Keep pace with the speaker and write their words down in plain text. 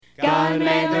God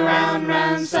made the round,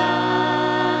 round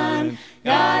sun.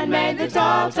 God made the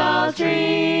tall, tall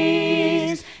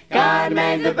trees. God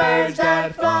made the birds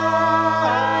that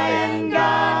fly. And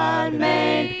God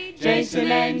made Jason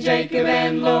and Jacob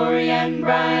and Lori and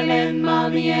Brian and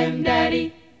Mommy and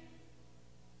Daddy.